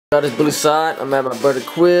Got this bully side. I'm at my brother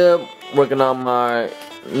Quib, working on my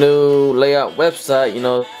new layout website. You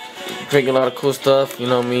know, drinking a lot of cool stuff. You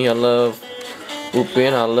know me, I love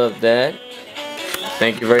whooping. I love that.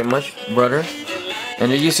 Thank you very much, brother.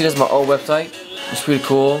 And as you see, this is my old website. It's pretty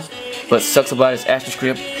cool, but sucks about it's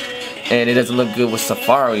ActionScript, and it doesn't look good with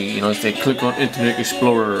Safari. You know, it says click on Internet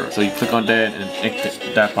Explorer, so you click on that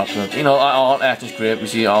and that pops up. You know, all ActionScript. You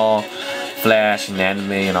see all Flash and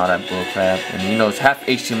anime and all that bull crap, and you know it's half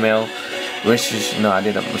HTML, which is, you know, I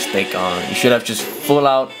did a mistake on. You should have just full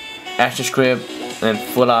out ActionScript and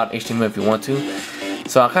full out HTML if you want to.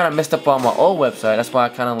 So I kind of messed up on my old website. That's why I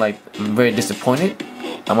kind of like I'm very disappointed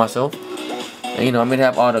on myself. And, you know, I'm gonna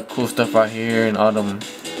have all the cool stuff right here and all them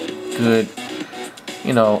good,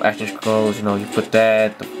 you know, action scrolls. You know, you put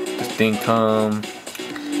that, the thing come,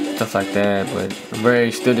 stuff like that. But I'm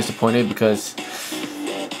very still disappointed because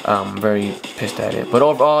I'm very pissed at it. But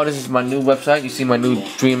overall, this is my new website. You see my new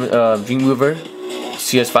Dreamweaver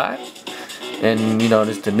CS5, and you know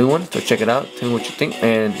this is the new one. So check it out. Tell me what you think.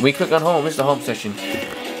 And we click on home. This is the home section.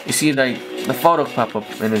 You see like the photos pop up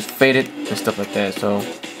and it's faded and stuff like that. So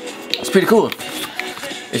it's pretty cool.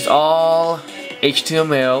 It's all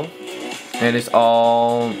HTML and it's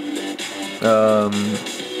all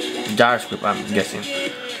JavaScript, I'm guessing.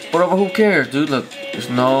 But who cares, dude? Look, there's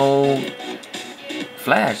no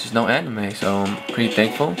Flash, there's no anime, so I'm pretty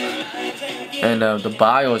thankful. And the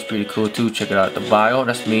bio is pretty cool too. Check it out. The bio,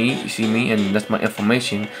 that's me. You see me, and that's my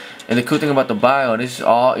information. And the cool thing about the bio, this is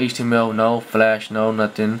all HTML, no Flash, no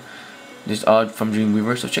nothing. This is all from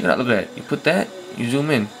Dreamweaver. So check it out. Look at that. You put that, you zoom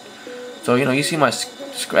in. So you know you see my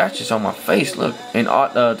scratches on my face. Look, and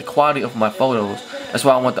the quality of my photos. That's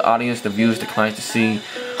why I want the audience, the viewers, the clients to see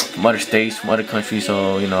from other states, from other countries,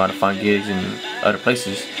 so you know how to find gigs in other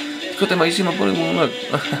places. Good thing, you see my bully wound look.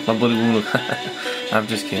 My bully wound look. I'm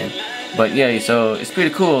just kidding. But yeah, so it's pretty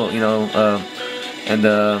cool, you know. And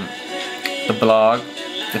the blog,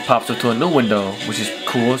 it pops up to a new window, which is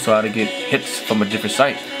cool. So I had to get hits from a different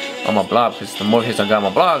site on my blog, because the more hits I got on my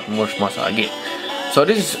blog, the more sponsors I get. So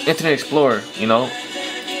this is Internet Explorer, you know.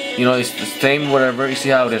 You know, it's the same whatever. You see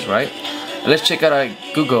how it is, right? And let's check out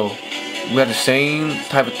Google. We have the same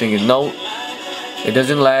type of thing. No, it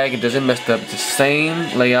doesn't lag, it doesn't mess up. It's the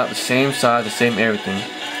same layout, the same size, the same everything.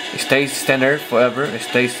 It stays centered forever. It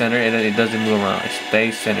stays centered and it doesn't move around. It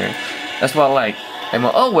stays centered. That's what I like. And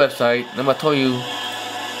my old website, I told you,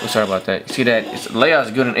 oh, sorry about that. You see that its layout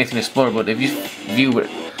is good in Internet Explorer, but if you view it,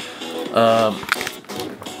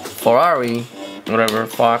 Ferrari, whatever,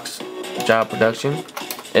 Fox, job production,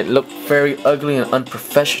 it looked very ugly and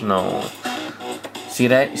unprofessional. See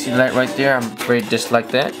that? You see that right there? I'm very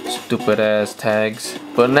dislike that. Stupid ass tags.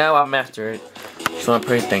 But now I mastered it, so I'm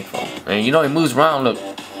pretty thankful. And you know it moves around. Look,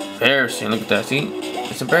 embarrassing. Look at that. See?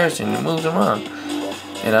 It's embarrassing. It moves around,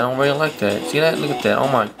 and I don't really like that. See that? Look at that. Oh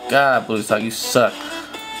my God, Blue Sock, you suck.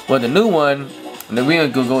 Well, the new one, the real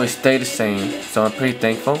Google, is stay the same. So I'm pretty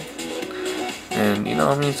thankful. And you know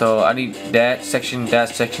what I mean? So I need that section, that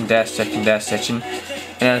section, that section, that section,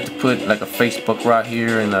 and I have to put like a Facebook right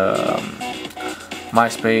here and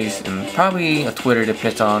MySpace and probably a Twitter,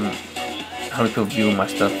 depends on how many people view my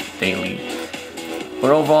stuff daily.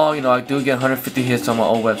 But overall, you know, I do get 150 hits on my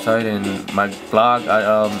old website, and my blog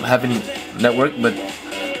I haven't networked, but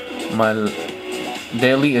my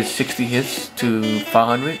daily is 60 hits to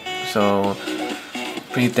 500, so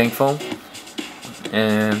pretty thankful.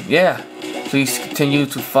 And yeah, please continue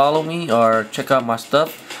to follow me or check out my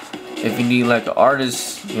stuff. If you need like an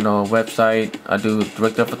artist, you know, website, I do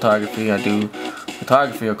director of photography, I do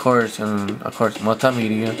photography, of course, and of course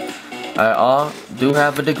multimedia. I do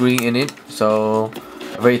have a degree in it, so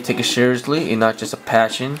I really take it seriously and not just a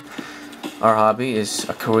passion or hobby. It's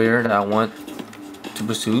a career that I want to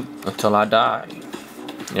pursue until I die.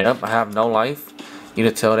 Yep, I have no life. You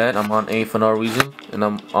can tell that. I'm on A for no reason, and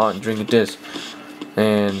I'm on drinking this.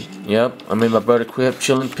 And yep, I'm in my brother Quib,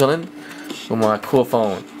 chilling, pilling with my cool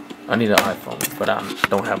phone. I need an iPhone, but I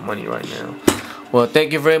don't have money right now. Well,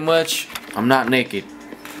 thank you very much. I'm not naked.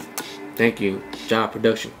 Thank you. Job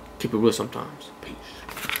production. Keep it real sometimes. Peace.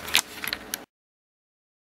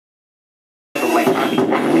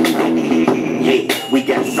 Yeah, we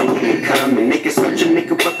got something in common. Niggas such a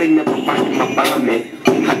nigga, but they never find my bombing.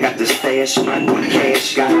 I got the stash, my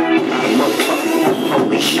cash, got motherfucking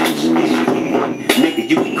holy shots. Nigga,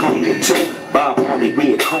 you can call me too. Bob Harley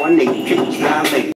reincarnated, people violate.